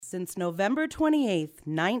Since November 28,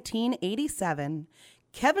 1987,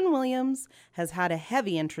 Kevin Williams has had a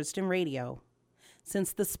heavy interest in radio.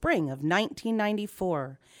 Since the spring of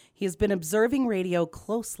 1994, he has been observing radio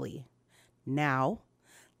closely. Now,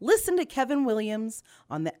 listen to Kevin Williams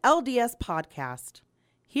on the LDS podcast.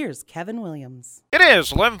 Here's Kevin Williams. It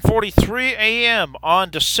is 11:43 a.m. on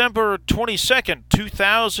December 22nd,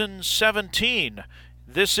 2017.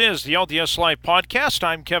 This is the LDS Live podcast.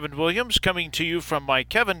 I'm Kevin Williams, coming to you from my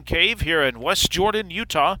Kevin Cave here in West Jordan,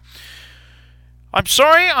 Utah. I'm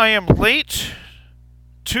sorry I am late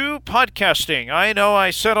to podcasting. I know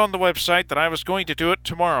I said on the website that I was going to do it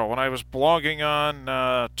tomorrow when I was blogging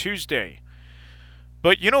on Tuesday.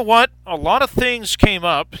 But you know what? A lot of things came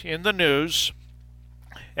up in the news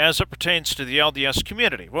as it pertains to the LDS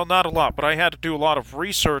community. Well, not a lot, but I had to do a lot of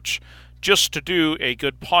research just to do a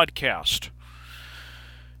good podcast.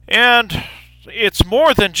 And it's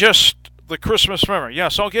more than just the Christmas memory.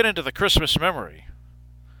 Yes, I'll get into the Christmas memory.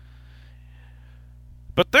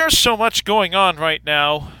 But there's so much going on right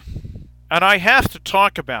now, and I have to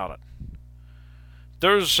talk about it.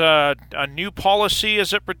 There's a new policy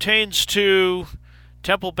as it pertains to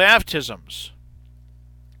temple baptisms.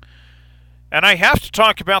 And I have to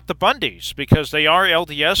talk about the Bundys, because they are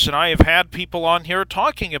LDS, and I have had people on here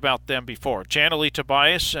talking about them before. Janalee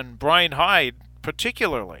Tobias and Brian Hyde,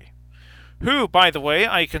 particularly, who, by the way,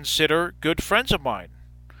 I consider good friends of mine.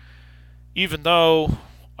 Even though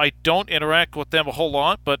I don't interact with them a whole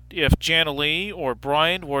lot, but if Janalee or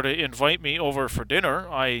Brian were to invite me over for dinner,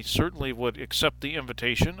 I certainly would accept the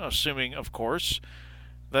invitation, assuming, of course,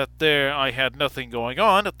 that I had nothing going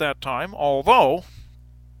on at that time, although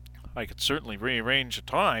I could certainly rearrange a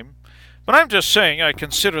time. But I'm just saying I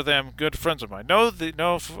consider them good friends of mine.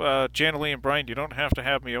 Janalee and Brian, you don't have to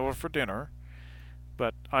have me over for dinner.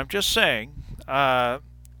 But I'm just saying, I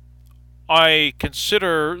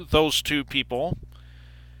consider those two people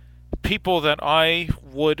that I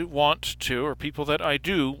would want to, or people that I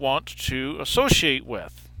do want to associate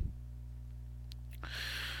with.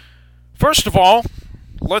 First of all,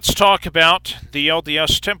 let's talk about the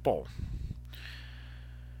LDS Temple.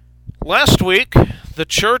 Last week, the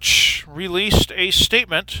church released a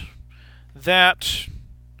statement that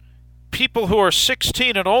people who are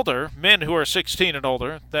 16 and older, men who are 16 and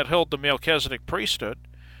older, that held the Melchizedek priesthood,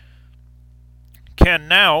 can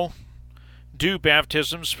now do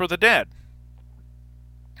baptisms for the dead.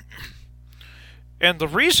 And the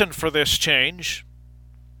reason for this change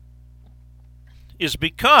is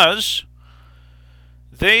because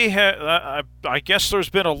I guess there's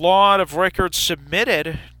been a lot of records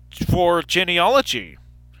submitted for genealogy.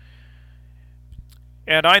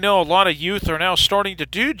 And I know a lot of youth are now starting to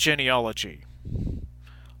do genealogy.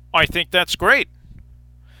 I think that's great.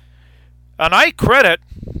 And I credit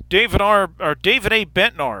David A.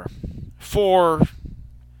 Bentnar for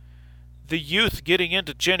the youth getting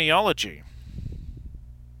into genealogy.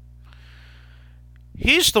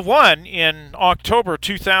 He's the one in October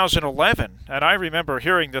 2011, and I remember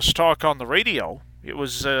hearing this talk on the radio. It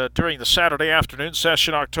was during the Saturday afternoon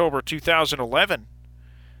session, October 2011,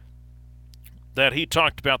 that he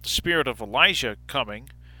talked about the spirit of Elijah coming,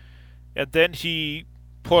 and then he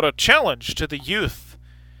put a challenge to the youth.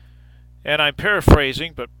 And I'm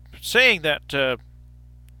paraphrasing, but saying that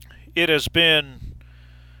it has been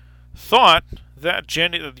thought that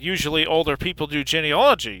usually older people do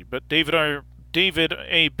genealogy, but David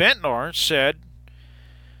A. Bentnar said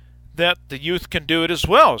that the youth can do it as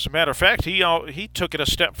well. As a matter of fact, he took it a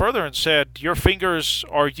step further and said, your fingers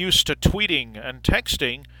are used to tweeting and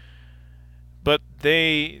texting, but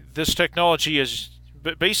this technology is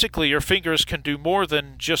basically your fingers can do more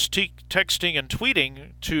than just texting and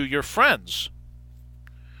tweeting to your friends.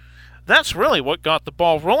 That's really what got the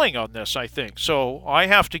ball rolling on this, I think. So I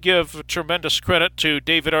have to give tremendous credit to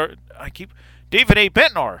David A.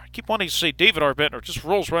 Bentnar. I keep wanting to say David R. Bentnar. It just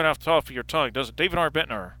rolls right off the top of your tongue, doesn't it? David R.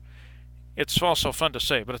 Bentnar. It's also fun to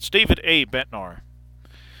say, but it's David A. Bentnar.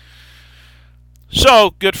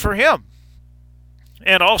 So, good for him.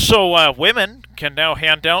 And also, women can now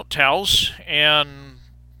hand out towels and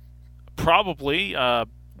probably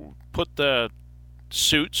put the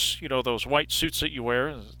suits, those white suits that you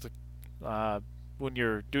wear when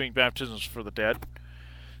you're doing baptisms for the dead.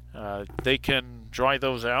 They can dry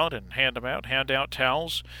those out and hand out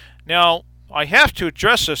towels. Now, I have to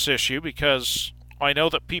address this issue because I know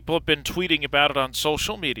that people have been tweeting about it on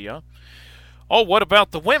social media. Oh, what about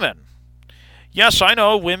the women? Yes, I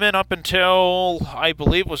know women up until, I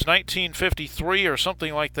believe it was 1953 or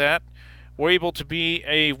something like that, were able to be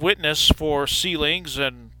a witness for sealings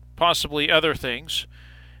and possibly other things.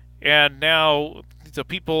 And now the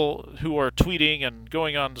people who are tweeting and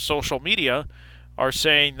going on to social media are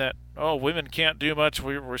saying that, oh, women can't do much,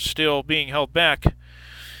 we're still being held back.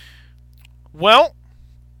 Well,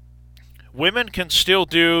 women can still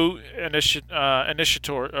do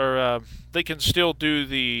they can still do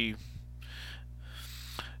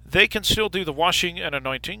the washing and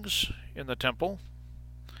anointings in the temple.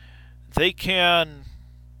 They can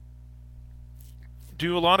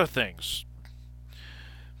do a lot of things.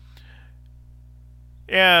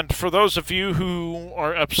 And for those of you who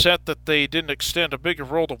are upset that they didn't extend a bigger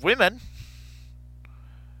role to women,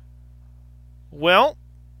 well,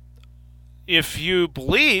 if you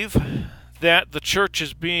believe that the church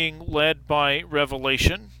is being led by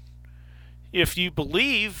revelation, if you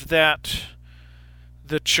believe that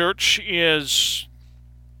the church is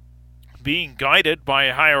being guided by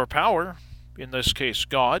a higher power, in this case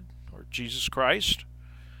God or Jesus Christ,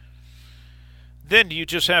 then you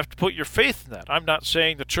just have to put your faith in that. I'm not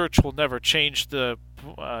saying the church will never change the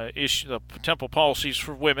temple policies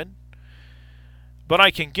for women, but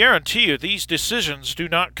I can guarantee you these decisions do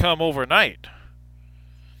not come overnight.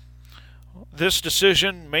 This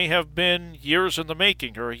decision may have been years in the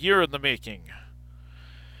making, or a year in the making.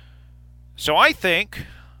 So I think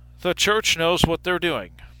the church knows what they're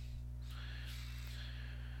doing.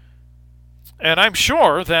 And I'm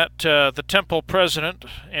sure that the temple president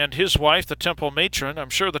and his wife, the temple matron,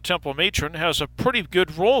 I'm sure the temple matron has a pretty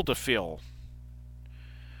good role to fill.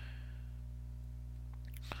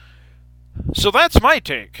 So that's my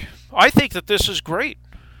take. I think that this is great.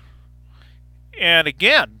 And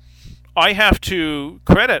again, I have to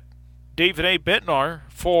credit David A. Bednar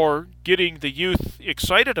for getting the youth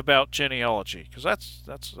excited about genealogy, because that's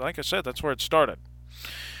like I said, that's where it started.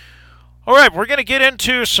 All right, we're going to get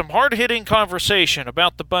into some hard-hitting conversation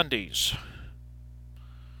about the Bundys.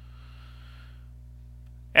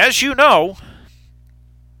 As you know,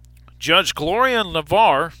 Judge Gloria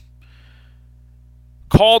Navar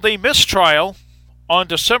called a mistrial on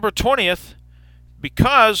December 20th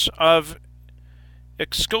because of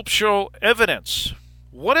exculpatory evidence.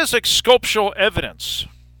 What is exculpatory evidence?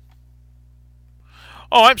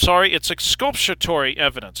 Oh, I'm sorry, it's exculpatory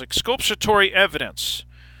evidence. Exculpatory evidence.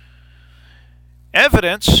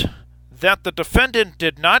 Evidence that the defendant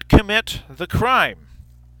did not commit the crime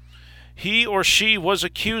he or she was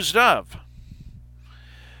accused of.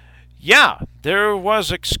 Yeah, there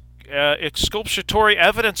was exculpatory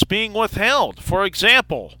evidence being withheld. For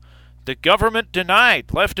example, the government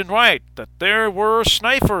denied, left and right, that there were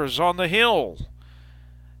snipers on the hill.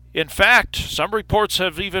 In fact, some reports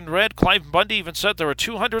have even read, Clive Bundy even said there were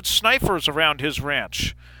 200 snipers around his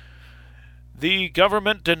ranch. The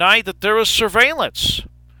government denied that there was surveillance.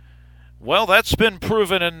 Well, that's been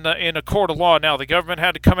proven in a court of law now. The government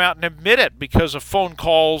had to come out and admit it because of phone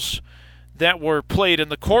calls that were played in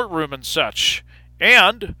the courtroom and such.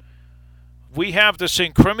 And we have this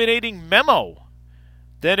incriminating memo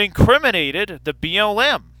that incriminated the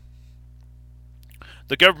BLM.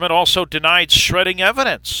 The government also denied shredding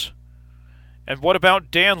evidence. And what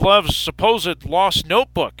about Dan Love's supposed lost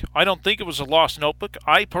notebook? I don't think it was a lost notebook.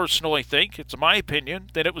 I personally think, it's my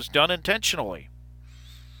opinion, that it was done intentionally.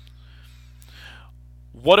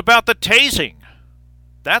 What about the tasing?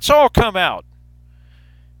 That's all come out.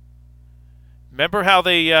 Remember how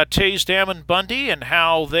they tased Ammon Bundy and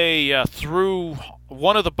how they threw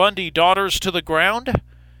one of the Bundy daughters to the ground?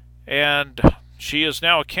 And she is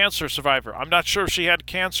now a cancer survivor. I'm not sure if she had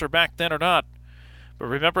cancer back then or not. But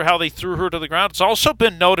remember how they threw her to the ground? It's also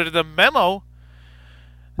been noted in the memo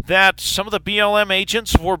that some of the BLM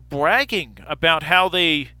agents were bragging about how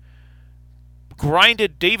they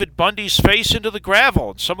grinded David Bundy's face into the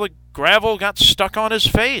gravel, and some of the gravel got stuck on his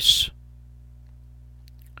face.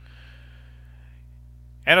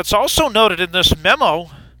 And it's also noted in this memo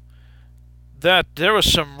that there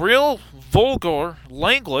was some real vulgar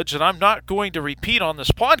language that I'm not going to repeat on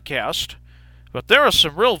this podcast, but there is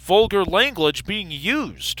some real vulgar language being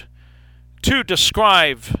used to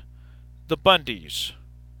describe the Bundys.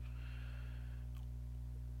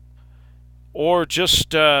 Or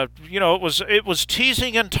just, it was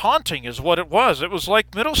teasing and taunting is what it was. It was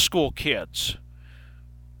like middle school kids.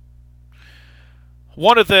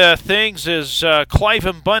 One of the things is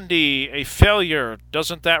Clive Bundy, a failure.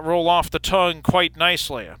 Doesn't that roll off the tongue quite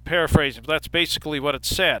nicely? I'm paraphrasing, but that's basically what it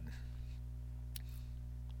said.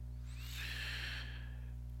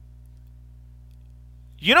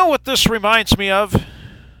 You know what this reminds me of?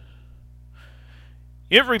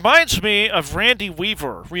 It reminds me of Randy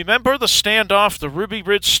Weaver. Remember the standoff, the Ruby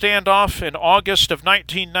Ridge standoff in August of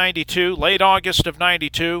 1992, late August of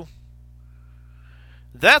 92?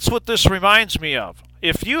 That's what this reminds me of.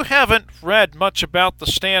 If you haven't read much about the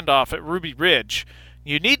standoff at Ruby Ridge,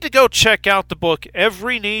 you need to go check out the book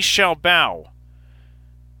Every Knee Shall Bow.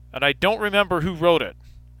 And I don't remember who wrote it.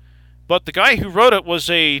 But the guy who wrote it was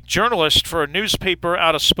a journalist for a newspaper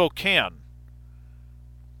out of Spokane.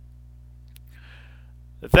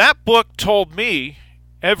 That book told me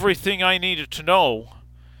everything I needed to know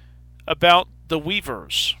about the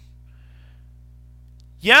Weavers.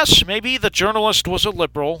 Yes, maybe the journalist was a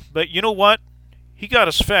liberal, but you know what? He got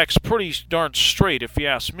his facts pretty darn straight, if you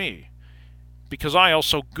ask me. Because I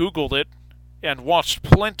also Googled it and watched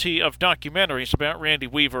plenty of documentaries about Randy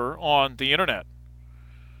Weaver on the internet.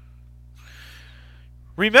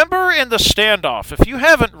 Remember in the standoff, if you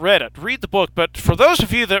haven't read it, read the book, but for those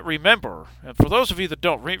of you that remember, and for those of you that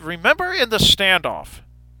don't, remember in the standoff,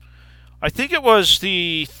 I think it was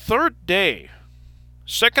the third day,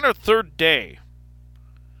 second or third day,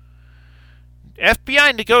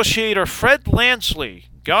 FBI negotiator Fred Lansley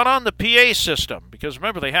got on the PA system, because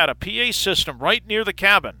remember they had a PA system right near the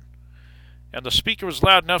cabin, and the speaker was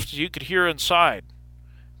loud enough that you could hear inside.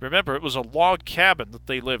 Remember, it was a log cabin that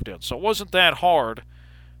they lived in, so it wasn't that hard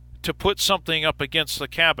to put something up against the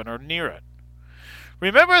cabin or near it.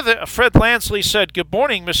 Remember that Fred Lansley said, "Good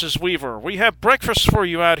morning, Mrs. Weaver. We have breakfast for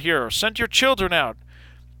you out here. Send your children out."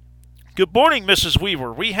 "Good morning, Mrs.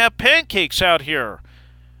 Weaver. We have pancakes out here.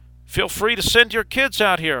 Feel free to send your kids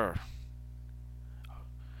out here."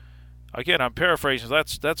 Again, I'm paraphrasing.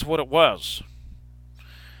 That's what it was.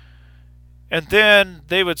 And then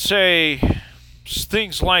they would say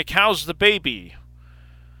things like, "How's the baby?"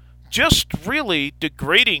 Just really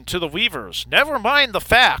degrading to the Weavers. Never mind the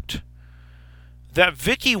fact that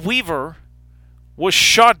Vicki Weaver was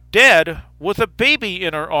shot dead with a baby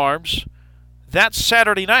in her arms that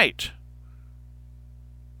Saturday night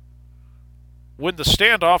when the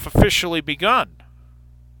standoff officially begun.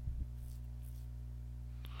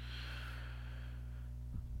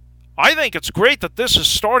 I think it's great that this is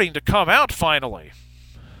starting to come out finally.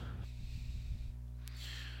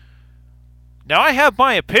 Now, I have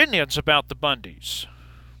my opinions about the Bundys.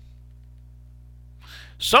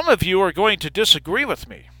 Some of you are going to disagree with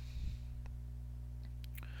me.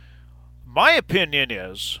 My opinion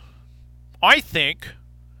is, I think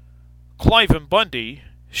Cliven Bundy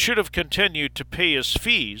should have continued to pay his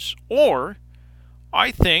fees, or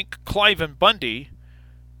I think Cliven Bundy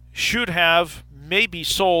should have maybe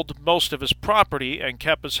sold most of his property and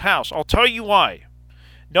kept his house. I'll tell you why.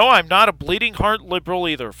 No, I'm not a bleeding heart liberal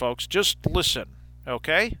either, folks. Just listen,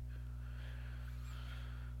 okay?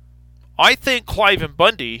 I think Cliven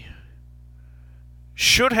Bundy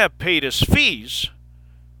should have paid his fees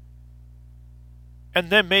and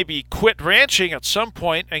then maybe quit ranching at some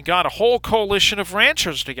point and got a whole coalition of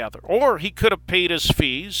ranchers together. Or he could have paid his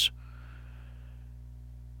fees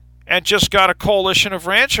and just got a coalition of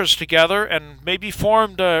ranchers together and maybe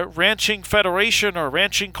formed a ranching federation or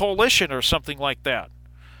ranching coalition or something like that.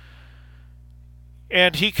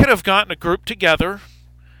 And he could have gotten a group together,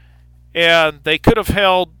 and they could have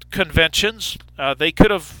held conventions. They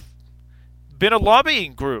could have been a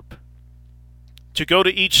lobbying group to go to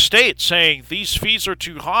each state saying, these fees are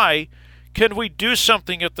too high. Can we do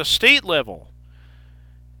something at the state level?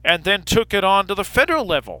 And then took it on to the federal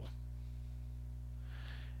level.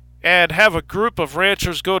 And have a group of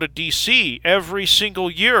ranchers go to D.C. every single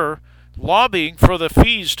year lobbying for the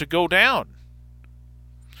fees to go down.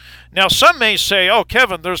 Now, some may say, oh,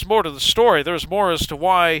 Kevin, there's more to the story. There's more as to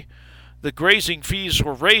why the grazing fees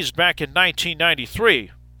were raised back in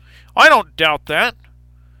 1993. I don't doubt that.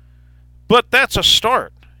 But that's a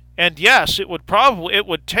start. And yes, it would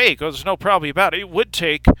take, there's no probably about it would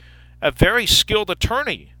take a very skilled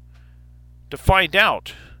attorney to find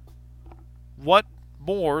out what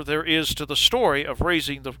more there is to the story of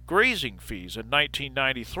raising the grazing fees in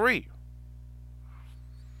 1993.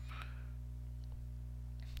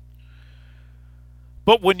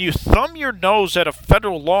 But when you thumb your nose at a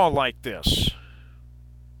federal law like this,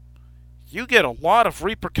 you get a lot of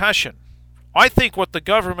repercussion. I think what the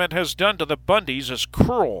government has done to the Bundys is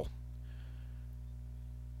cruel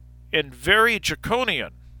and very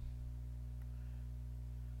draconian.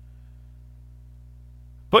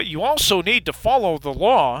 But you also need to follow the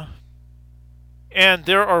law, and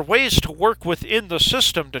there are ways to work within the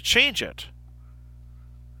system to change it.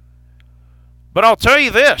 But I'll tell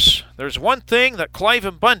you this, there's one thing that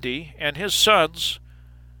Cliven Bundy and his sons,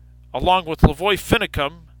 along with Lavoy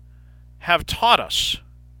Finicum, have taught us.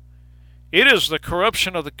 It is the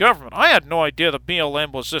corruption of the government. I had no idea the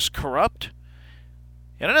BLM was this corrupt.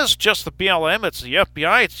 And it isn't just the BLM, it's the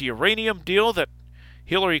FBI, it's the uranium deal that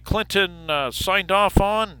Hillary Clinton signed off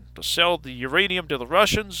on, to sell the uranium to the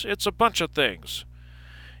Russians. It's a bunch of things.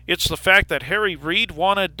 It's the fact that Harry Reid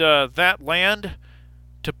wanted that land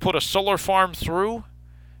to put a solar farm through.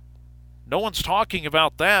 No one's talking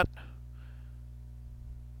about that.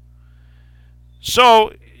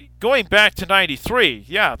 So, going back to 93,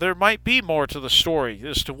 yeah, there might be more to the story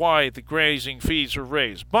as to why the grazing fees were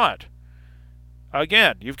raised. But,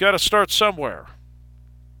 again, you've got to start somewhere.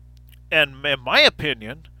 And in my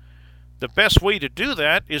opinion, the best way to do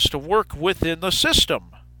that is to work within the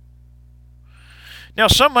system. Now,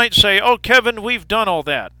 some might say, oh, Kevin, we've done all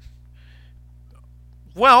that.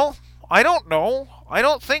 Well, I don't know. I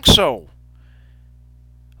don't think so.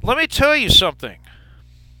 Let me tell you something.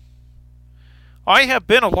 I have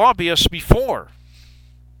been a lobbyist before.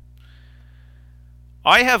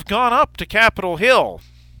 I have gone up to Capitol Hill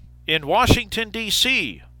in Washington,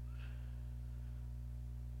 D.C.,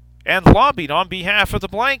 and lobbied on behalf of the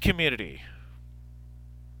blind community.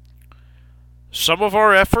 Some of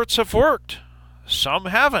our efforts have worked. Some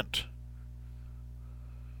haven't.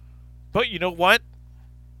 But you know what?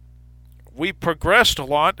 We've progressed a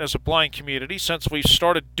lot as a blind community since we've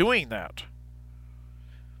started doing that.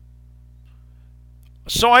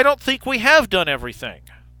 So I don't think we have done everything.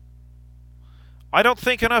 I don't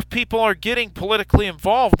think enough people are getting politically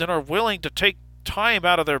involved and are willing to take time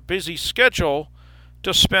out of their busy schedule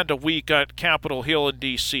to spend a week at Capitol Hill in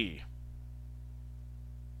D.C.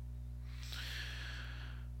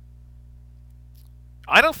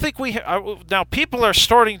 I don't think we... now, people are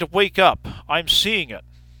starting to wake up. I'm seeing it.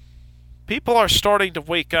 People are starting to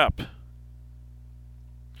wake up.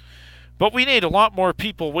 But we need a lot more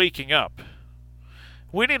people waking up.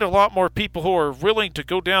 We need a lot more people who are willing to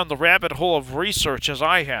go down the rabbit hole of research as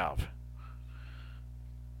I have.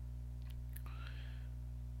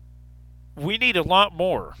 We need a lot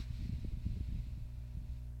more.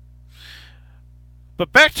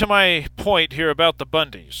 But back to my point here about the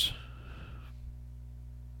Bundys.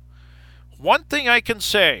 One thing I can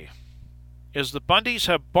say is the Bundys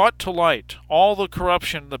have brought to light all the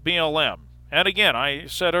corruption in the BLM. And again, I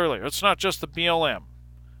said earlier, it's not just the BLM.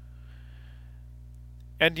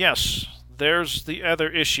 And yes, there's the other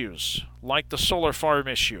issues, like the solar farm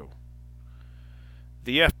issue,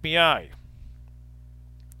 the FBI.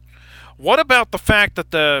 What about the fact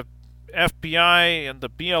that the FBI and the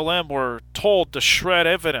BLM were told to shred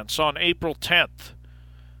evidence on April 10th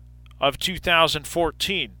of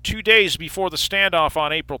 2014, 2 days before the standoff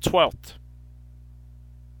on April 12th?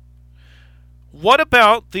 What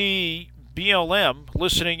about the BLM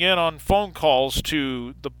listening in on phone calls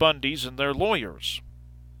to the Bundys and their lawyers?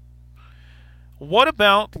 What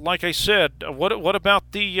about, like I said, what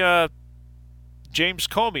about the James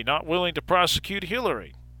Comey not willing to prosecute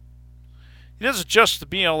Hillary? It isn't just the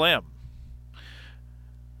BLM.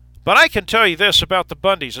 But I can tell you this about the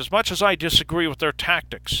Bundys, as much as I disagree with their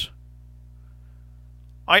tactics.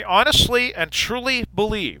 I honestly and truly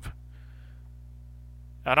believe,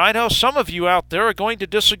 and I know some of you out there are going to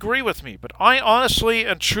disagree with me, but I honestly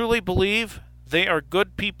and truly believe they are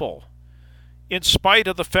good people, in spite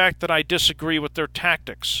of the fact that I disagree with their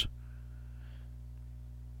tactics.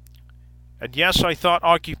 And yes, I thought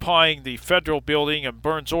occupying the federal building in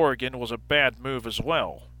Burns, Oregon was a bad move as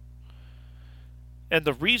well. And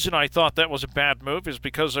the reason I thought that was a bad move is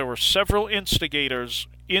because there were several instigators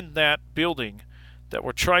in that building that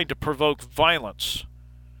were trying to provoke violence.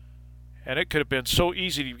 And it could have been so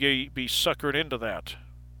easy to be suckered into that.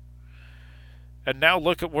 And now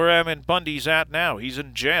look at where Ammon Bundy's at now. He's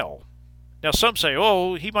in jail. Now some say,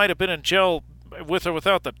 oh, he might have been in jail with or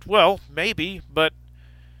without that. Well, maybe, but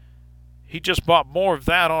he just bought more of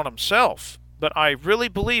that on himself. But I really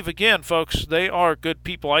believe, again, folks, they are good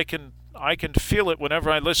people. I can feel it whenever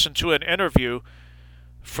I listen to an interview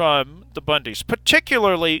from the Bundys,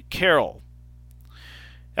 particularly Carol.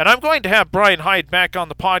 And I'm going to have Brian Hyde back on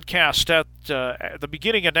the podcast at the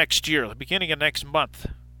beginning of next year, the beginning of next month.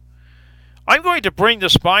 I'm going to bring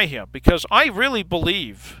this by him because I really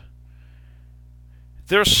believe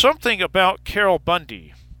there's something about Carol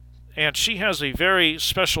Bundy, and she has a very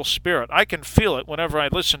special spirit. I can feel it whenever I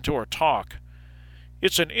listen to her talk.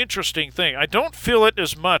 It's an interesting thing. I don't feel it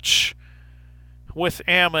as much with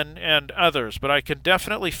Ammon and others, but I can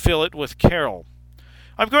definitely feel it with Carol.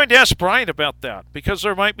 I'm going to ask Brian about that, because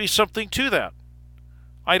there might be something to that.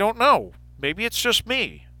 I don't know. Maybe it's just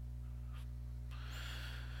me.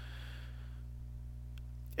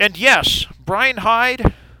 And yes, Brian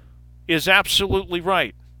Hyde is absolutely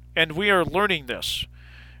right, and we are learning this.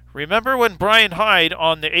 Remember when Brian Hyde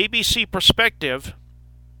on the ABC Perspective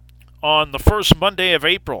on the first Monday of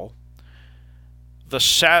April,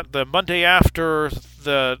 the Monday after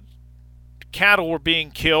the cattle were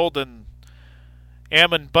being killed and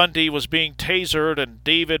Ammon Bundy was being tasered and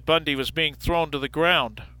David Bundy was being thrown to the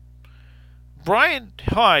ground. Brian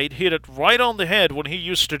Hyde hit it right on the head when he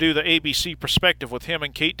used to do the ABC Perspective with him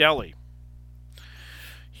and Kate Daly.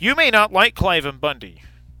 You may not like Cliven Bundy.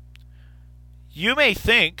 You may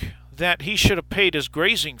think that he should have paid his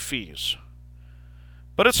grazing fees.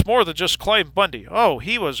 But it's more than just Cliven Bundy. Oh,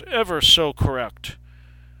 he was ever so correct.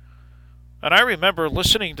 And I remember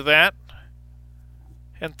listening to that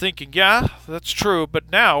and thinking, yeah, that's true,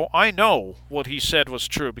 but now I know what he said was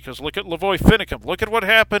true, because look at Lavoy Finicum. Look at what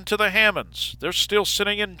happened to the Hammonds. They're still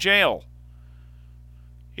sitting in jail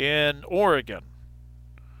in Oregon.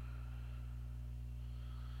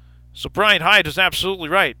 So Brian Hyde is absolutely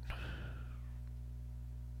right.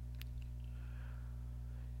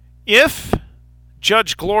 If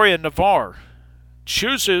Judge Gloria Navar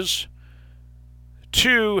chooses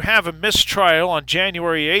to have a mistrial on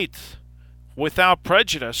January 8th without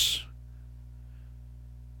prejudice,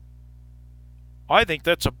 I think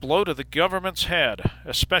that's a blow to the government's head,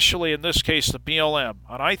 especially in this case the BLM.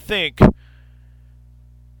 And I think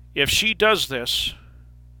if she does this,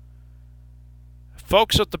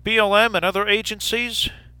 folks at the BLM and other agencies,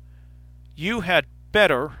 you had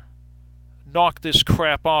better knock this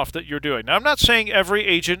crap off that you're doing. Now, I'm not saying every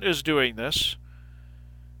agent is doing this,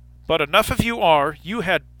 but enough of you are, you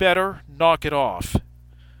had better knock it off,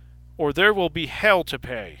 or there will be hell to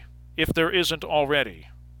pay, if there isn't already.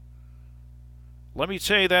 Let me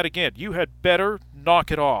say that again. You had better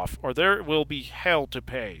knock it off, or there will be hell to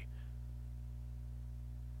pay.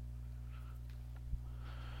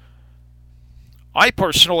 I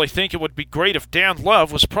personally think it would be great if Dan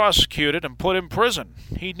Love was prosecuted and put in prison.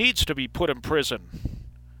 He needs to be put in prison.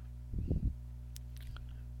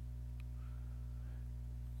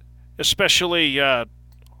 Especially,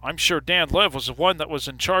 I'm sure Dan Love was the one that was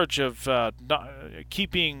in charge of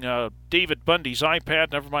keeping David Bundy's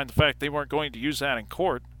iPad, never mind the fact they weren't going to use that in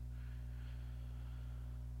court.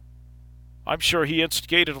 I'm sure he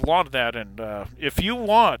instigated a lot of that, and if you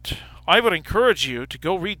want, I would encourage you to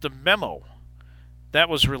go read the memo that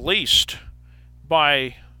was released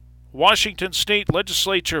by Washington State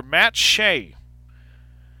Legislature Matt Shea.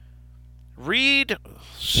 Read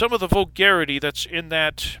some of the vulgarity that's in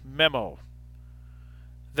that memo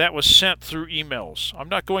that was sent through emails. I'm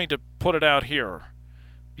not going to put it out here.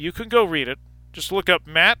 You can go read it. Just look up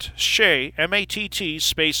Matt Shea, M-A-T-T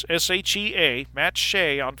space S-H-E-A, Matt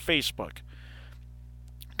Shea on Facebook.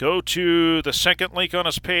 Go to the second link on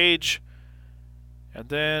his page, and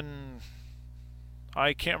then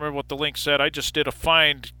I can't remember what the link said. I just did a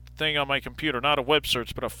find thing on my computer, not a web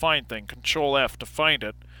search, but a find thing. Control F to find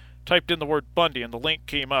it. Typed in the word Bundy, and the link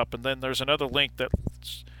came up. And then there's another link that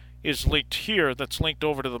is linked here that's linked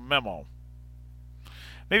over to the memo.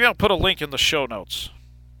 Maybe I'll put a link in the show notes.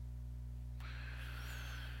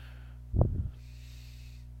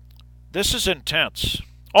 This is intense.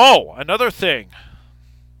 Oh, another thing.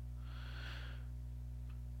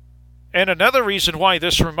 And another reason why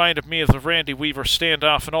this reminded me of the Randy Weaver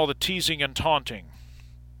standoff and all the teasing and taunting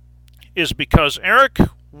is because Larry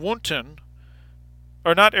Wunton,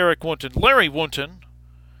 the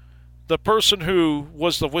person who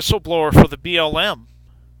was the whistleblower for the BLM,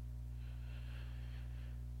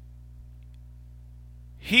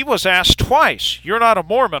 he was asked twice, "You're not a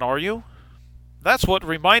Mormon, are you?" That's what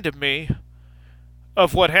reminded me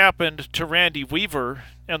of what happened to Randy Weaver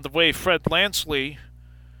and the way Fred Lansley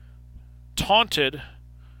taunted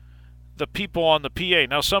the people on the PA.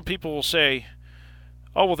 Now, some people will say,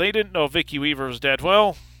 oh, well, they didn't know Vicki Weaver was dead.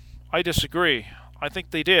 Well, I disagree. I think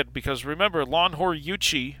they did, because remember, Longhor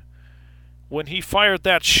Yuchi, when he fired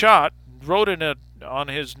that shot, wrote in it on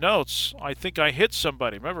his notes, "I think I hit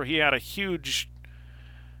somebody." Remember, he had a huge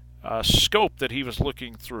scope that he was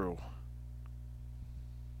looking through.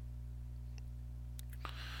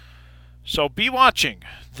 So be watching.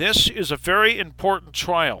 This is a very important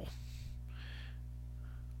trial.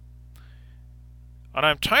 And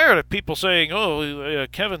I'm tired of people saying, oh,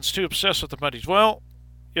 Kevin's too obsessed with the Bundys. Well,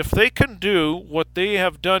 if they can do what they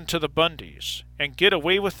have done to the Bundys and get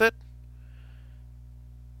away with it,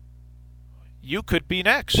 you could be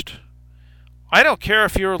next. I don't care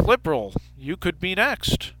if you're a liberal. You could be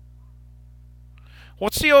next.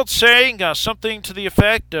 What's the old saying? Something to the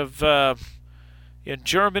effect of, in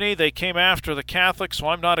Germany, they came after the Catholics.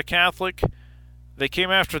 Well, I'm not a Catholic. They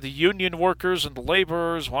came after the union workers and the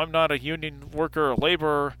laborers. Well, I'm not a union worker or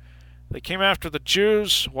laborer. They came after the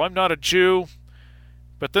Jews. Well, I'm not a Jew.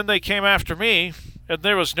 But then they came after me, and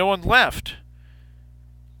there was no one left.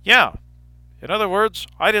 Yeah. In other words,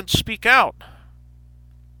 I didn't speak out.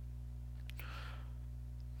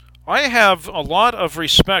 I have a lot of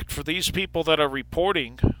respect for these people that are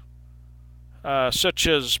reporting, such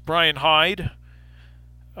as Brian Hyde,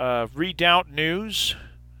 Redoubt News,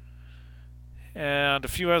 and a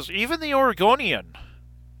few others. Even the Oregonian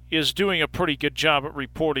is doing a pretty good job at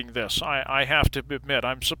reporting this. I have to admit,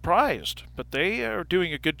 I'm surprised, but they are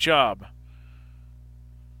doing a good job.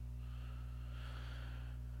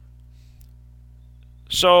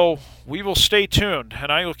 So we will stay tuned,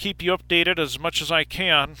 and I will keep you updated as much as I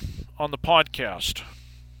can on the podcast.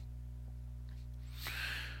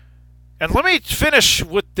 And let me finish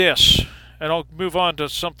with this, and I'll move on to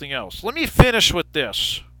something else. Let me finish with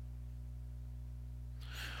this.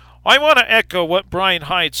 I want to echo what Brian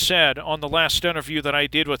Hyde said on the last interview that I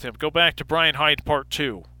did with him. Go back to Brian Hyde Part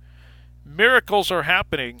 2. Miracles are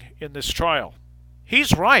happening in this trial.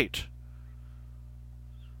 He's right.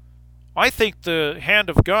 I think the hand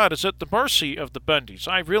of God is at the mercy of the Bundys.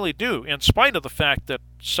 I really do, in spite of the fact that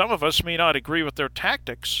some of us may not agree with their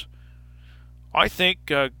tactics. I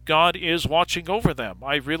think God is watching over them.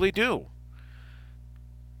 I really do.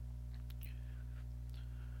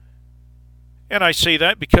 And I say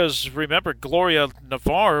that because, remember, Gloria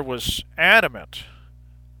Navarre was adamant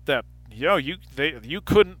that you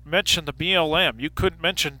couldn't mention the BLM. You couldn't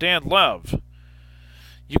mention Dan Love.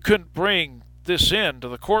 You couldn't bring this into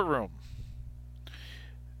the courtroom.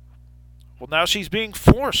 Well, now she's being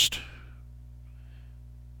forced.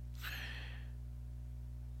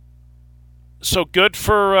 So good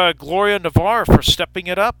for Gloria Navarre for stepping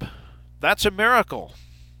it up. That's a miracle.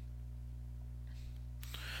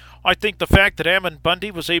 I think the fact that Ammon Bundy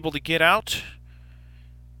was able to get out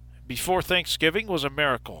before Thanksgiving was a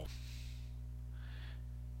miracle.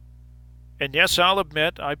 And yes, I'll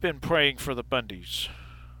admit, I've been praying for the Bundys.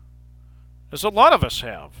 As a lot of us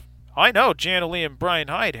have. I know Jana Lee and Brian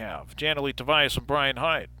Hyde have. Jana Lee Tobias and Brian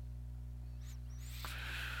Hyde.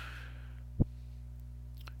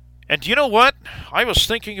 And you know what? I was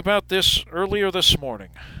thinking about this earlier this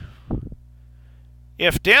morning.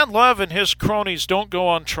 If Dan Love and his cronies don't go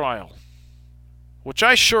on trial, which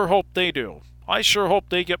I sure hope they do, I sure hope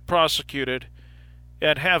they get prosecuted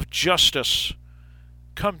and have justice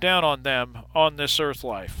come down on them on this earth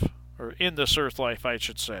life, or in this earth life, I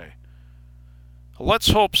should say. Let's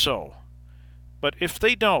hope so. But if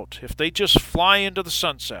they don't, if they just fly into the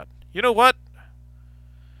sunset, you know what?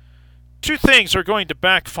 Two things are going to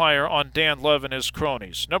backfire on Dan Love and his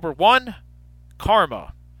cronies. Number one,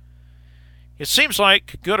 karma. It seems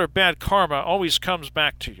like good or bad karma always comes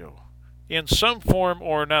back to you, in some form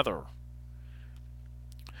or another.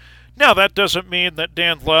 Now, that doesn't mean that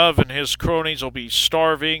Dan Love and his cronies will be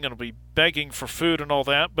starving and will be begging for food and all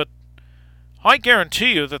that, but I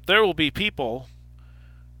guarantee you that there will be people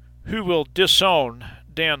who will disown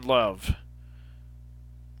Dan Love.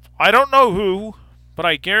 I don't know who, but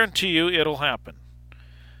I guarantee you it'll happen.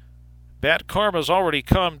 Bad karma's already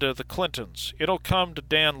come to the Clintons. It'll come to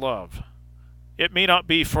Dan Love. It may not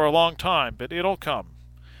be for a long time, but it'll come.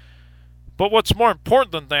 But what's more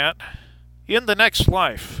important than that, in the next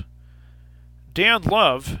life, Dan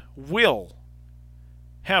Love will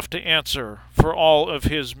have to answer for all of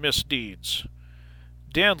his misdeeds.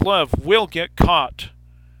 Dan Love will get caught.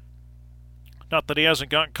 Not that he hasn't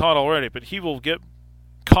gotten caught already, but he will get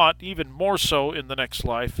caught even more so in the next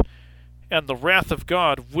life, and the wrath of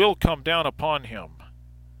God will come down upon him.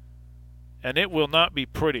 And it will not be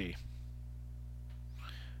pretty.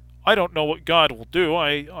 I don't know what God will do.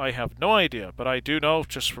 I have no idea, but I do know,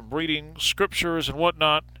 just from reading scriptures and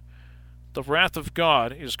whatnot, the wrath of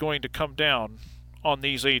God is going to come down on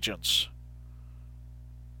these agents.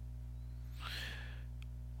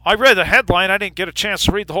 I read the headline. I didn't get a chance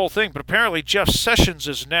to read the whole thing, but apparently Jeff Sessions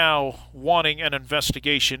is now wanting an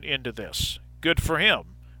investigation into this. Good for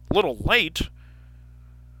him. A little late.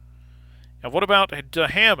 And what about the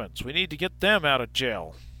Hammonds? We need to get them out of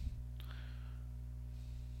jail.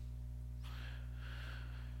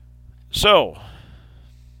 So,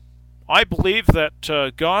 I believe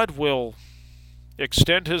that God will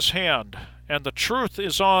extend his hand, and the truth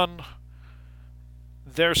is on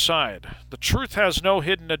their side. The truth has no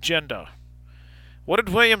hidden agenda. What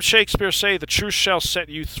did William Shakespeare say? The truth shall set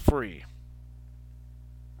you free.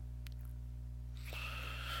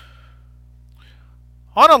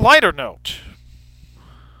 On a lighter note,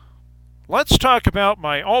 let's talk about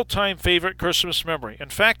my all-time favorite Christmas memory. In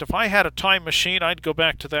fact, if I had a time machine, I'd go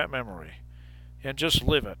back to that memory and just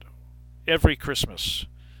live it every Christmas.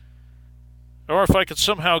 Or if I could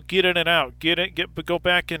somehow get in and out, go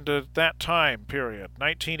back into that time period,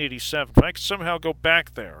 1987. If I could somehow go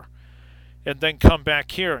back there and then come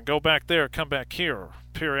back here and go back there, come back here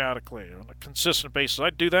periodically on a consistent basis,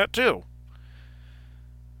 I'd do that too.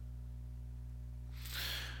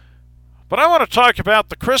 But I want to talk about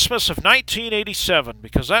the Christmas of 1987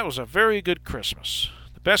 because that was a very good Christmas.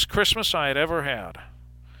 The best Christmas I had ever had.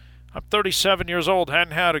 I'm 37 years old,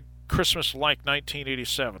 hadn't had a Christmas like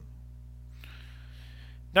 1987.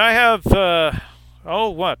 Now I have,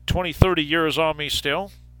 20, 30 years on me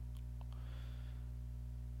still.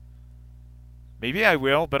 Maybe I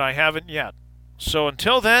will, but I haven't yet. So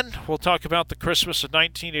until then, we'll talk about the Christmas of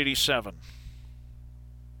 1987.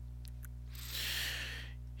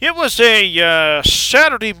 It was a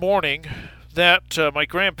Saturday morning that my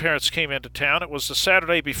grandparents came into town. It was the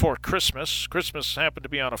Saturday before Christmas. Christmas happened to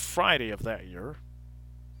be on a Friday of that year.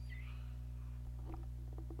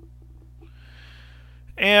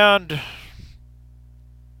 And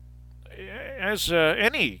as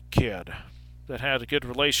any kid that had a good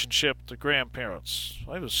relationship with the grandparents,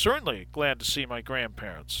 I was certainly glad to see my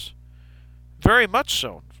grandparents. Very much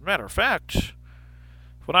so. As a matter of fact,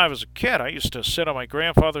 when I was a kid, I used to sit on my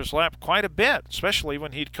grandfather's lap quite a bit, especially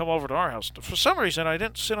when he'd come over to our house. For some reason, I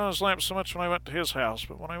didn't sit on his lap so much when I went to his house,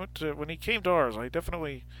 but when he came to ours, I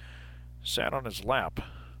definitely sat on his lap.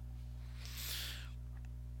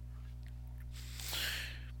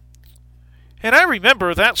 And I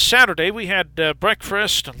remember that Saturday we had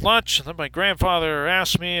breakfast and lunch, and then my grandfather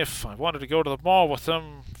asked me if I wanted to go to the mall with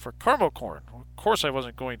him for caramel corn. Of course I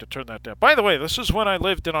wasn't going to turn that down. By the way, this is when I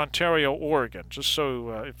lived in Ontario, Oregon, just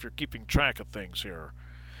so if you're keeping track of things here.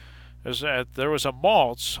 There was a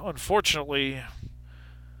mall. It's unfortunately,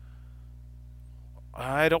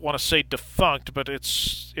 I don't want to say defunct, but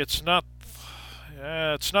it's not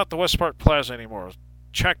the West Park Plaza anymore.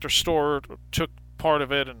 Tractor store took part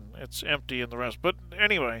of it, and it's empty in the rest. But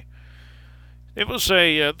anyway, it was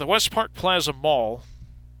the West Park Plaza Mall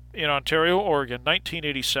in Ontario, Oregon,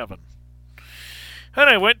 1987. And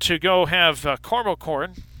I went to go have caramel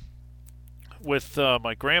corn with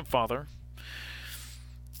my grandfather,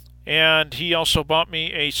 and he also bought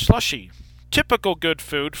me a slushie. Typical good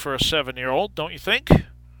food for a 7-year-old, don't you think?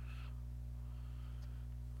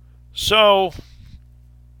 So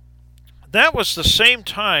that was the same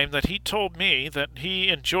time that he told me that he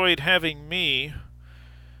enjoyed taking me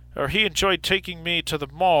to the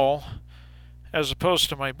mall as opposed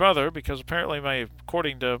to my brother, because apparently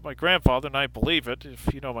according to my grandfather, and I believe it,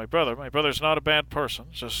 if you know my brother's not a bad person,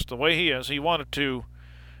 it's just the way he is. He wanted to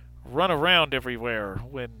run around everywhere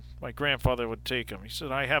when my grandfather would take him. He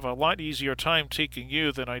said, I have a lot easier time taking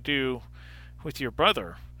you than I do with your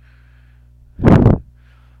brother,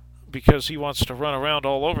 because he wants to run around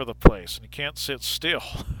all over the place and he can't sit still.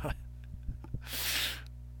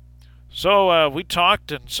 So we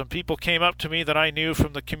talked, and some people came up to me that I knew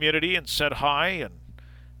from the community and said hi, and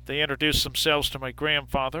they introduced themselves to my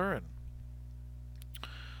grandfather, and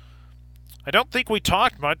I don't think we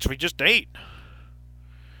talked much, we just ate.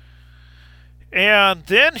 And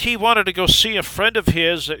then he wanted to go see a friend of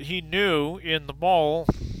his that he knew in the mall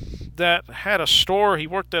that had a store. He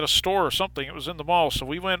worked at a store or something. It was in the mall, so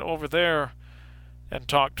we went over there and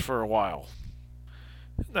talked for a while.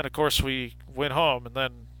 And then, of course, we went home, and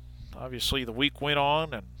then obviously the week went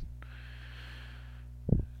on, and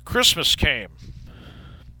Christmas came.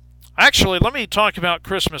 Actually, let me talk about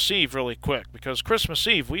Christmas Eve really quick, because Christmas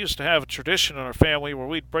Eve, we used to have a tradition in our family where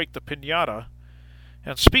we'd break the piñata.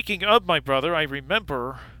 And speaking of my brother, I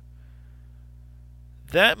remember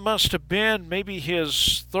that must have been maybe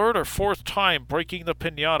his third or fourth time breaking the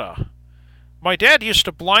piñata. My dad used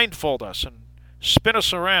to blindfold us and spin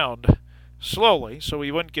us around slowly so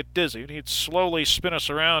we wouldn't get dizzy. He'd slowly spin us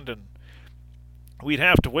around, and we'd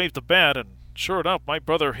have to wave the bat, and sure enough, my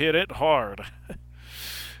brother hit it hard.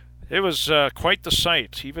 It was quite the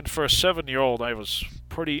sight. Even for a 7-year-old, I was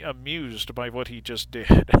pretty amused by what he just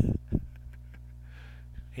did.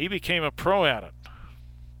 He became a pro at it.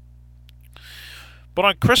 But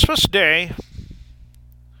on Christmas Day,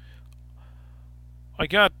 I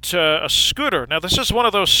got a scooter. Now, this is one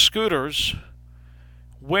of those scooters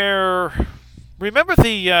where, remember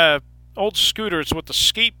the old scooters with the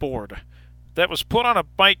skateboard that was put on a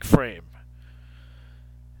bike frame?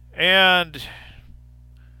 And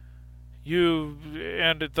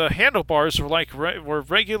the handlebars were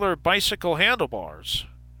regular bicycle handlebars.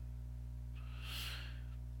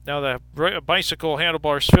 Now, the bicycle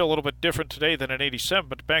handlebars feel a little bit different today than in 87,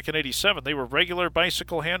 but back in 87, they were regular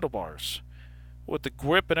bicycle handlebars with the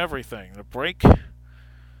grip and everything, the brake.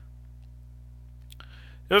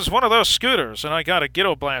 It was one of those scooters, and I got a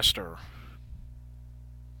Ghetto Blaster.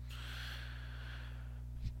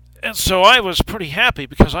 And so I was pretty happy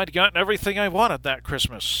because I'd gotten everything I wanted that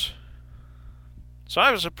Christmas. So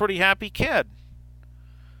I was a pretty happy kid.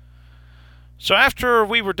 So after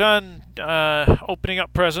we were done opening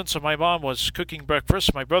up presents and my mom was cooking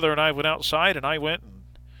breakfast, my brother and I went outside, and I went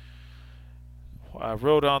and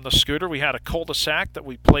rode on the scooter. We had a cul-de-sac that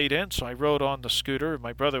we played in, so I rode on the scooter, and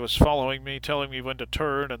my brother was following me, telling me when to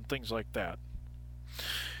turn and things like that.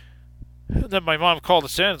 And then my mom called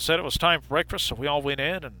us in and said it was time for breakfast, so we all went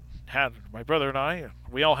in and my brother and I,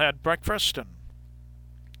 we all had breakfast and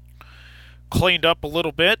cleaned up a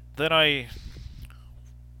little bit. Then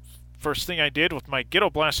first thing I did with my Ghetto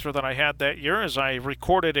Blaster that I had that year is I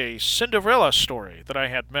recorded a Cinderella story that I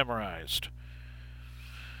had memorized.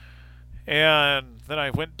 And then I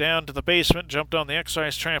went down to the basement, jumped on the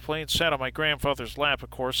exercise trampoline, sat on my grandfather's lap, of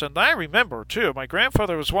course. And I remember, too, my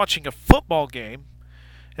grandfather was watching a football game,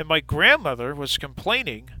 and my grandmother was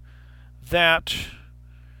complaining that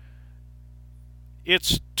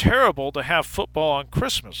it's terrible to have football on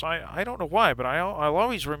Christmas. I don't know why, but I'll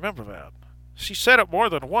always remember that. She said it more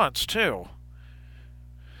than once, too.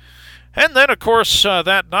 And then, of course,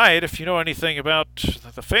 that night, if you know anything about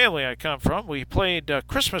the family I come from, we played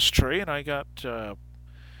Christmas Tree, and I got,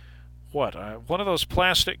 one of those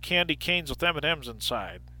plastic candy canes with M&Ms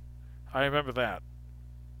inside. I remember that.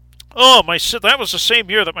 Oh, that was the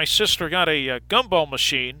same year that my sister got a gumball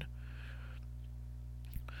machine.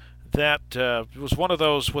 That was one of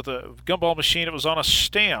those with a gumball machine. It was on a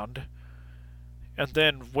stand, and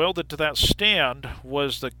then welded to that stand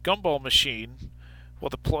was the gumball machine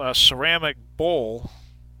with a ceramic bowl,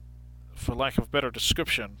 for lack of a better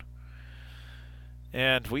description.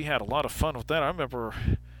 And we had a lot of fun with that. I remember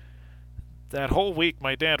that whole week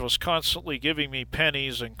my dad was constantly giving me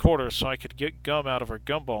pennies and quarters so I could get gum out of our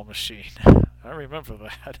gumball machine. I remember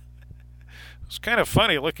that. It was kind of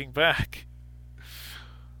funny looking back.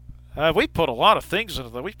 We put a lot of things into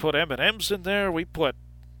there. We put M&Ms in there. We put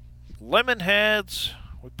lemon heads.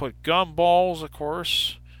 We put gumballs, of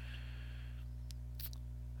course.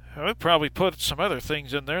 We probably put some other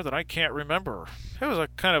things in there that I can't remember. It was a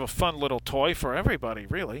kind of a fun little toy for everybody,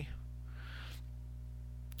 really.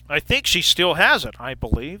 I think she still has it, I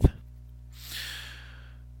believe.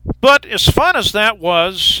 But as fun as that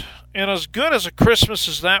was, and as good as a Christmas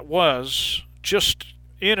as that was, just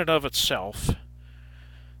in and of itself,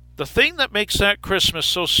 the thing that makes that Christmas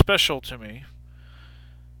so special to me,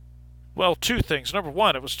 well, two things. Number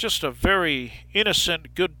one, it was just a very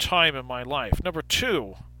innocent, good time in my life. Number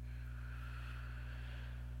two,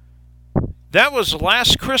 that was the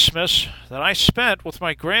last Christmas that I spent with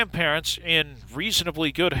my grandparents in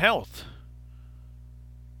reasonably good health.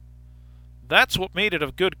 That's what made it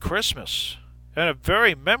a good Christmas, and a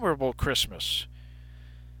very memorable Christmas.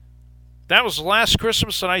 That was the last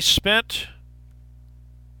Christmas that I spent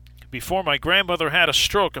before my grandmother had a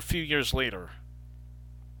stroke a few years later.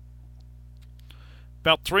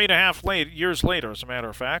 About 3.5 years later, as a matter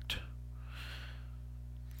of fact.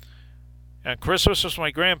 And Christmas with my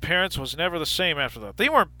grandparents was never the same after that. They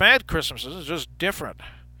weren't bad Christmases, it was just different.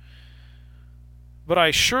 But I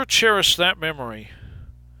sure cherish that memory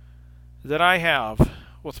that I have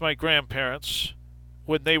with my grandparents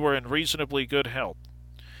when they were in reasonably good health.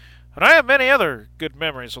 And I have many other good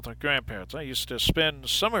memories with my grandparents. I used to spend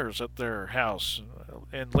summers at their house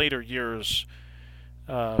in later years.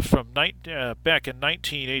 Back in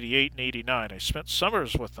 1988 and 89, I spent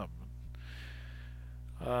summers with them.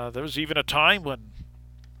 There was even a time when,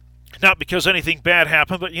 not because anything bad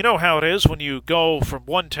happened, but you know how it is when you go from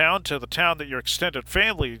one town to the town that your extended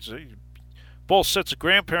family, both sets of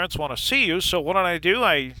grandparents want to see you. So what did I do?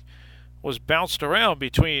 I was bounced around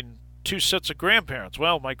between two sets of grandparents.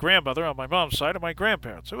 Well, my grandmother on my mom's side and my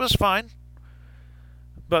grandparents. It was fine,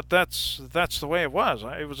 but that's the way it was.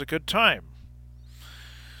 It was a good time.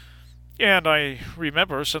 And I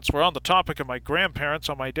remember, since we're on the topic of my grandparents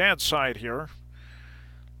on my dad's side here,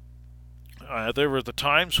 there were the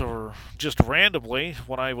times where just randomly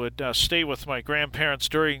when I would stay with my grandparents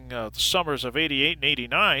during the summers of 88 and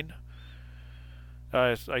 89.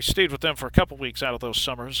 I stayed with them for a couple weeks out of those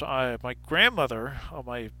summers. My grandmother on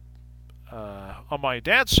my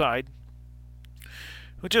dad's side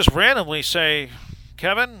would just randomly say,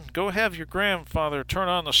 "Kevin, go have your grandfather turn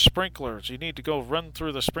on the sprinklers. You need to go run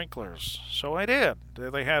through the sprinklers." So I did.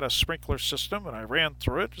 They had a sprinkler system, and I ran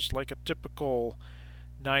through it just like a typical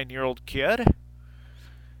 9-year-old kid.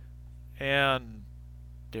 And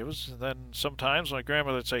it was then sometimes my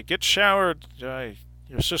grandmother would say, "Get showered.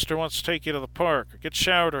 Your sister wants to take you to the park." Or, "Get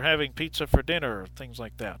showered or having pizza for dinner," or things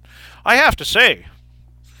like that. I have to say,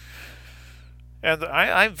 and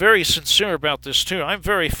I'm very sincere about this too, I'm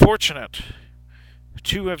very fortunate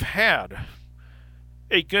to have had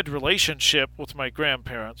a good relationship with my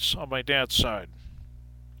grandparents on my dad's side.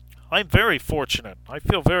 I'm very fortunate. I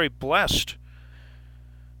feel very blessed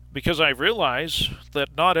because I realize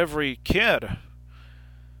that not every kid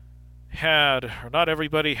had, or not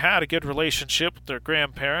everybody had a good relationship with their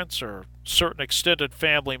grandparents or certain extended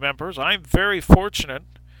family members. I'm very fortunate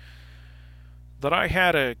that I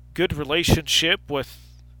had a good relationship with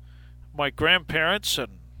my grandparents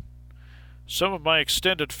and some of my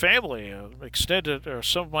extended family,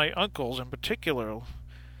 some of my uncles in particular,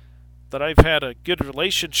 that I've had a good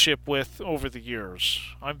relationship with over the years.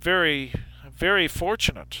 I'm very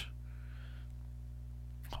fortunate.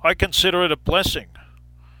 I consider it a blessing.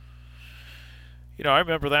 I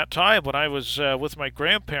remember that time when I was with my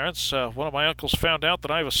grandparents. One of my uncles found out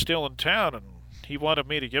that I was still in town, and he wanted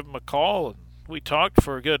me to give him a call, and we talked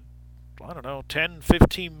for a good, 10,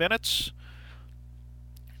 15 minutes.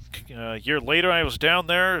 A year later, I was down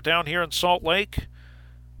here in Salt Lake.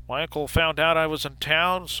 My uncle found out I was in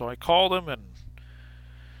town, so I called him, and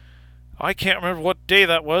I can't remember what day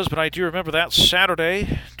that was, but I do remember that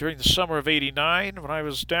Saturday during the summer of '89 when I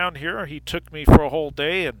was down here. He took me for a whole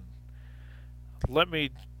day and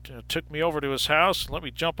took me over to his house and let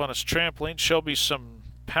me jump on his trampoline, showed me some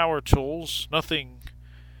power tools, nothing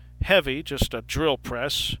heavy, just a drill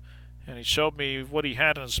press. And he showed me what he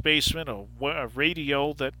had in his basement, a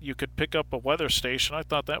radio that you could pick up a weather station. I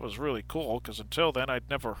thought that was really cool, because until then I'd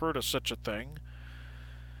never heard of such a thing.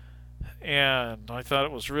 And I thought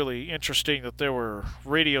it was really interesting that there were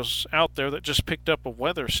radios out there that just picked up a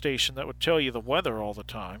weather station that would tell you the weather all the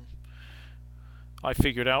time. I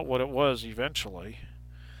figured out what it was eventually.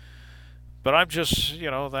 But I'm just,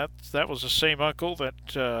 that was the same uncle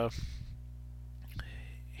that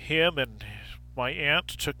him and my aunt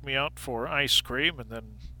took me out for ice cream, and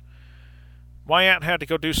then my aunt had to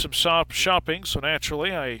go do some shopping, so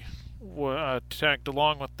naturally I tagged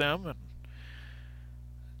along with them, and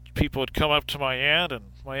people would come up to my aunt,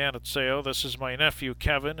 and my aunt would say, "Oh, this is my nephew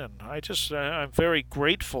Kevin," and I'm very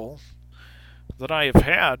grateful that I have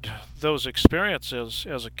had those experiences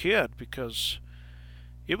as a kid, because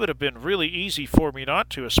it would have been really easy for me not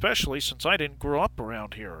to, especially since I didn't grow up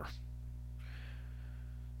around here.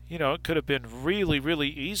 It could have been really, really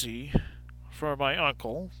easy for my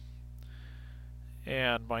uncle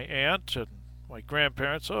and my aunt and my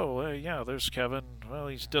grandparents. Oh, yeah, there's Kevin. Well,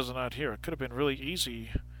 he doesn't out here. It could have been really easy,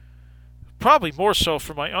 probably more so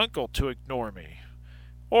for my uncle to ignore me.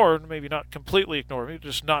 Or maybe not completely ignore me,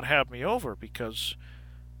 just not have me over, because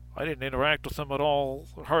I didn't interact with him at all,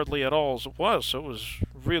 hardly at all as it was. So it was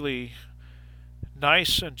really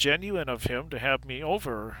nice and genuine of him to have me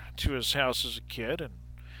over to his house as a kid. And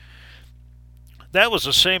that was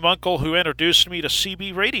the same uncle who introduced me to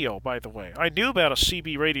CB radio, by the way. I knew about a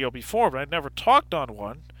CB radio before, but I'd never talked on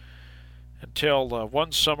one until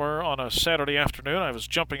one summer on a Saturday afternoon. I was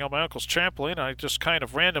jumping on my uncle's trampoline, and I just kind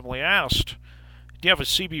of randomly asked, "Do you have a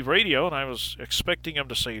CB radio?" And I was expecting him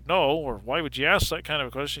to say no, or "Why would you ask that kind of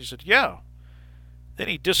a question?" He said, "Yeah." Then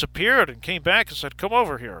he disappeared and came back and said, "Come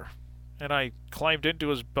over here." And I climbed into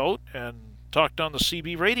his boat and talked on the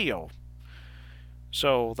CB radio.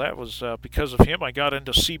 So that was because of him I got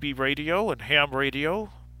into CB radio and ham radio.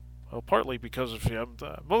 Well, partly because of him.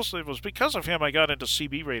 Mostly it was because of him I got into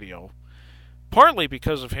CB radio. Partly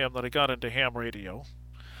because of him that I got into ham radio.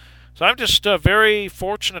 So I'm just very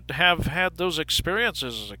fortunate to have had those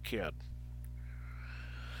experiences as a kid.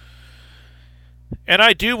 And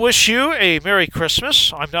I do wish you a Merry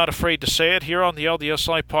Christmas. I'm not afraid to say it here on the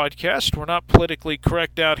LDSI podcast. We're not politically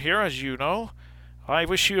correct out here, as you know. I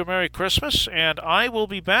wish you a Merry Christmas, and I will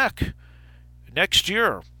be back next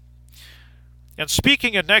year. And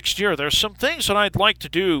speaking of next year, there's some things that I'd like to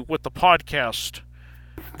do with the podcast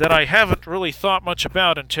that I haven't really thought much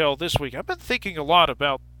about until this week. I've been thinking a lot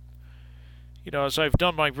about, as I've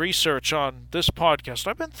done my research on this podcast,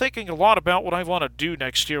 I've been thinking a lot about what I want to do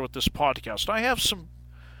next year with this podcast. I have some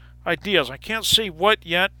ideas. I can't say what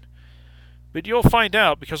yet, but you'll find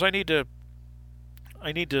out, because I need to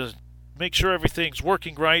make sure everything's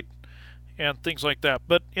working right and things like that.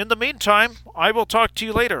 But in the meantime, I will talk to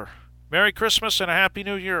you later. Merry Christmas and a Happy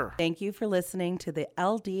New Year. Thank you for listening to the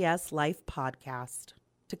LDS Life Podcast.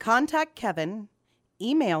 To contact Kevin,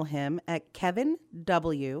 email him at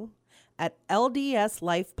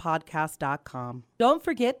kevinw@ldslifepodcast.com. Don't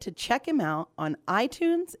forget to check him out on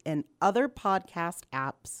iTunes and other podcast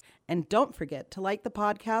apps. And don't forget to like the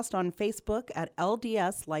podcast on Facebook at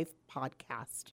LDS Life Podcast.